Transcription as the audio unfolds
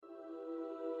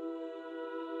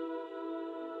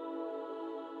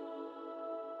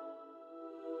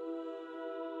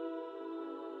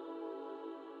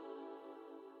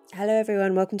Hello,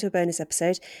 everyone. Welcome to a bonus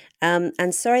episode.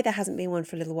 And sorry there hasn't been one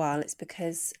for a little while. It's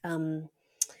because,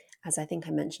 as I think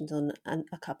I mentioned on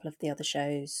a couple of the other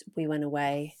shows, we went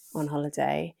away on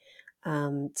holiday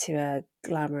to a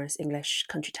glamorous English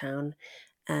country town,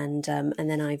 and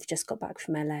then I've just got back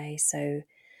from LA. So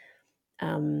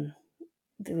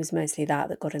it was mostly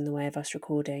that got in the way of us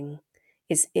recording.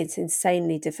 It's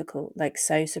insanely difficult, like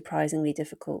so surprisingly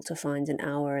difficult to find an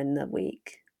hour in the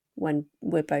week when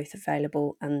we're both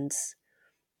available and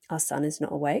our son is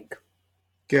not awake.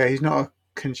 Yeah, he's not a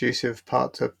conducive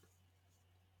part to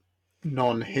Yeah,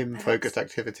 non-him focused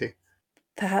activity.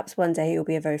 perhaps one day he'll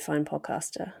be a very fine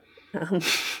podcaster. Um,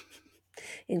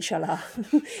 inshallah.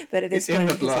 But at this It's in point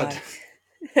the in his blood.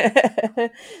 life,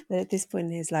 but at this point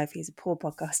in his life, he's a poor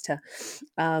podcaster.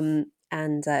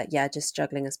 And just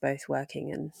juggling us both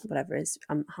working and whatever is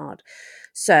hard.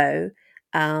 So,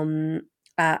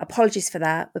 apologies for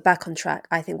that. We're back on track.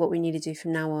 I think what we need to do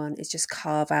from now on is just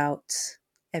carve out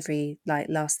every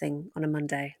last thing on a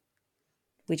Monday.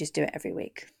 We just do it every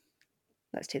week.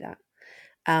 Let's do that.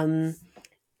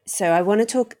 So I want to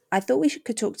talk. I thought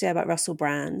could talk today about Russell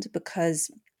Brand because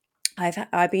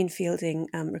I've been fielding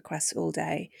requests all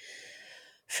day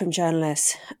from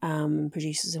journalists,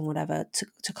 producers, and whatever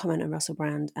to comment on Russell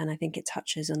Brand, and I think it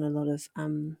touches on a lot of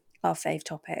our fave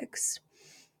topics.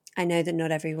 I know that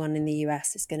not everyone in the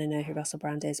US is going to know who Russell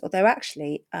Brand is, although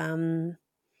actually,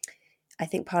 I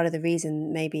think part of the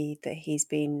reason maybe that he's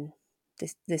been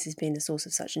this has been a source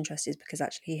of such interest is because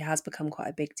actually he has become quite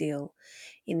a big deal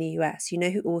in the US. You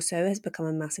know who also has become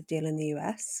a massive deal in the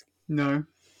US? No,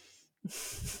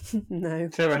 No.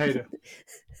 Sarah Hader,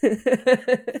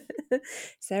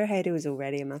 Sarah Hader was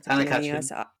already a massive Anna deal in the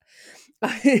US.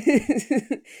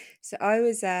 Katchin. So I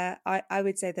was I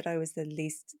would say that I was the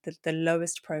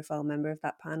lowest profile member of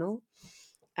that panel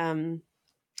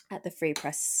at the Free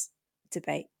Press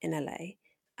debate in LA,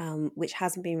 which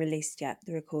hasn't been released yet,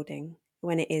 the recording.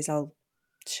 When it is, I'll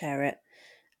share it.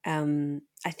 I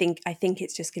think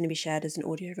it's just going to be shared as an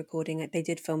audio recording. They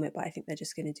did film it, but I think they're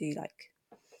just going to do like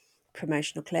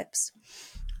promotional clips.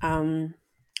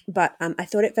 But I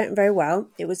thought it went very well.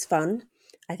 It was fun.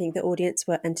 I think the audience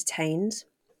were entertained,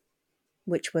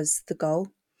 which was the goal.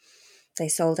 They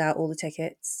sold out all the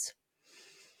tickets.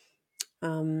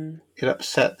 It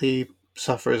upset the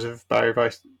sufferers of Barry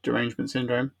Weiss derangement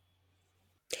syndrome.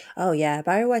 Oh yeah,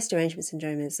 Barry Weiss derangement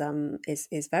syndrome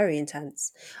is very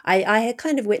intense. I had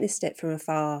kind of witnessed it from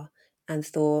afar and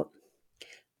thought,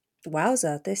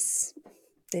 wowza, this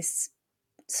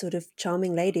sort of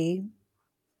charming lady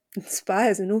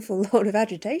inspires an awful lot of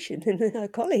agitation in her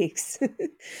colleagues.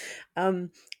 um,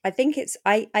 I think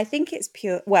it's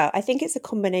pure. Well, I think it's a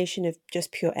combination of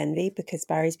just pure envy because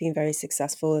Barry's been very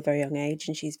successful at a very young age,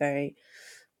 and she's very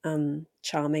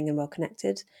charming and well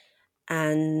connected,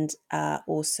 and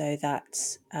also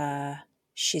that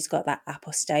she's got that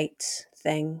apostate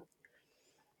thing,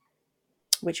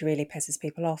 which really pisses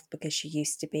people off because she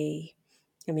used to be.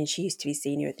 I mean, she used to be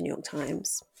senior at the New York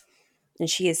Times, and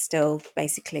she is still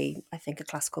basically, I think, a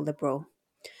classical liberal.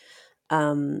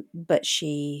 But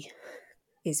she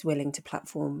is willing to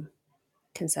platform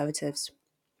conservatives,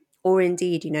 or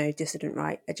indeed, dissident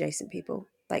right adjacent people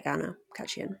like Anna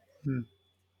Katchian. Hmm.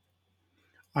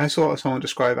 I saw someone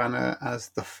describe Anna as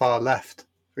the far left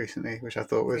recently, which I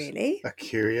thought was Really? a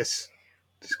curious I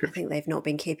think description. they've not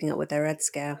been keeping up with their Red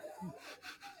Scare.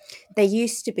 They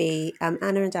used to be, Anna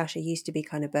and Dasha used to be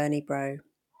kind of Bernie bro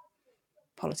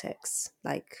politics,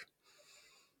 like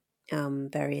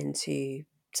very into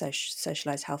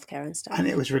socialized healthcare and And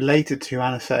it stuff. was related to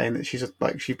Anna saying that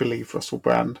she believed Russell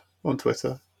Brand on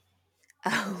Twitter.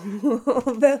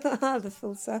 Oh, the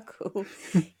full circle.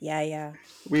 Yeah, yeah,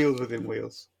 Wheels within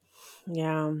wheels.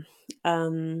 yeah.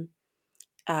 Um,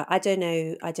 I don't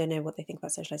know. I don't know what they think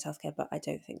about socialized healthcare, but I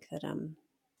don't think Anna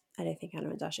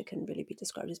and Dasha can really be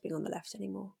described as being on the left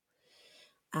anymore.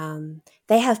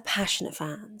 They have passionate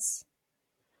fans.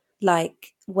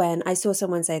 Like when I saw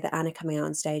someone say that Anna coming out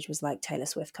on stage was like Taylor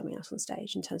Swift coming out on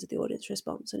stage in terms of the audience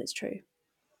response, and it's true.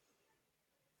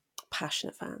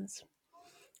 Passionate fans.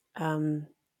 Um,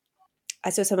 I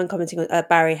saw someone commenting on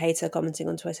Barry Hater commenting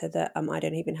on Twitter that I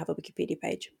don't even have a Wikipedia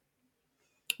page,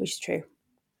 which is true.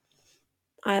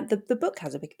 The book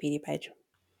has a Wikipedia page.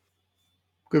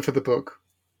 Good for the book.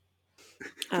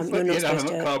 It's You're like the not supposed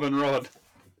inanimate to. carbon rod.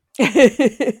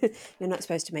 You're not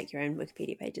supposed to make your own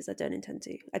Wikipedia pages. I don't intend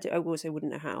to. I also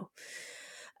wouldn't know how.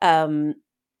 Um,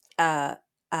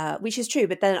 which is true.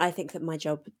 But then I think that my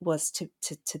job was to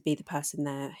be the person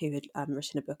there who had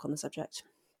written a book on the subject,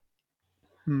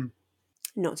 Hmm.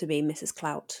 not to be Mrs.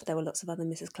 Clout. There were lots of other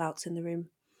Mrs. Clouts in the room.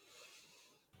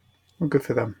 Well, good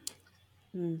for them.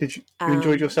 Mm. Did you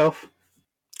enjoyed Um, yourself?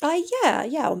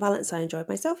 yeah. On balance, I enjoyed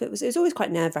myself. It was always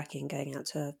quite nerve wracking going out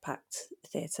to a packed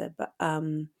theatre, but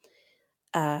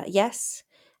yes,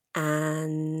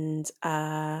 and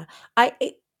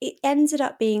it ended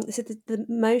up being so the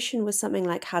motion was something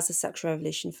like has the sexual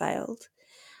revolution failed,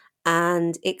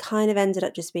 and it kind of ended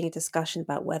up just being a discussion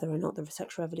about whether or not the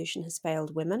sexual revolution has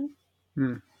failed women,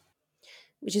 Hmm.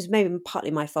 which is maybe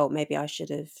partly my fault. Maybe I should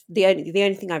have. The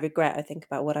only thing I regret, I think,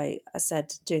 about what I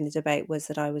said during the debate was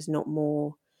that I was not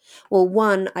more. Well,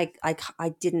 one, I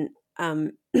didn't.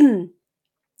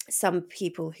 Some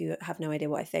people who have no idea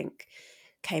what I think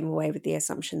came away with the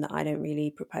assumption that I don't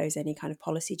really propose any kind of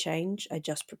policy change. I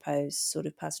just propose sort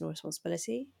of personal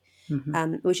responsibility,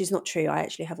 Hmm. which is not true. I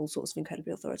actually have all sorts of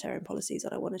incredibly authoritarian policies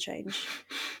that I want to change.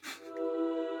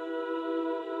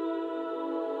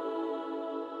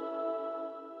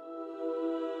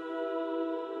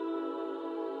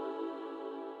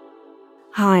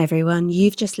 Hi, everyone.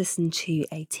 You've just listened to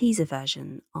a teaser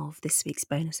version of this week's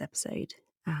bonus episode.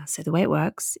 So, the way it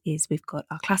works is we've got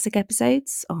our classic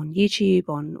episodes on YouTube,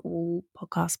 on all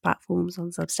podcast platforms,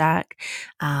 on Substack,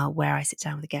 where I sit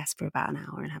down with a guest for about an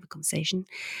hour and have a conversation.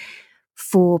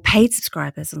 For paid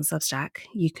subscribers on Substack,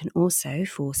 you can also,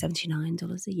 for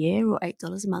 $79 a year or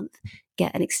 $8 a month,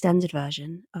 get an extended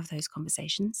version of those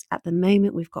conversations. At the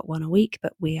moment, we've got one a week,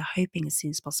 but we are hoping as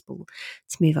soon as possible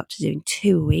to move up to doing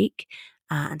 2 a week.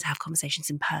 And to have conversations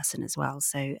in person as well.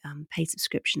 So paid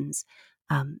subscriptions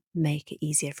make it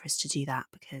easier for us to do that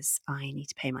because I need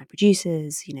to pay my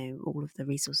producers, all of the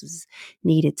resources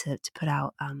needed to put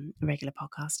out a regular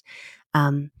podcast.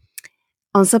 On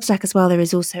Substack as well, there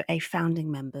is also a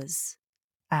founding members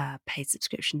paid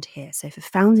subscription tier. So for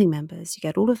founding members, you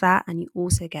get all of that, and you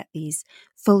also get these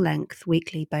full-length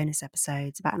weekly bonus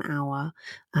episodes, about an hour,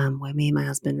 where me and my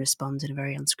husband respond in a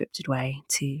very unscripted way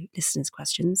to listeners'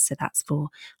 questions. So that's for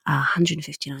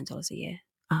 $159 a year,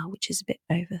 which is a bit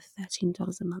over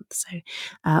 $13 a month. So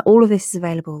all of this is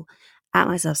available at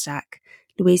my Substack,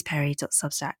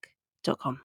 louiseperry.substack.com.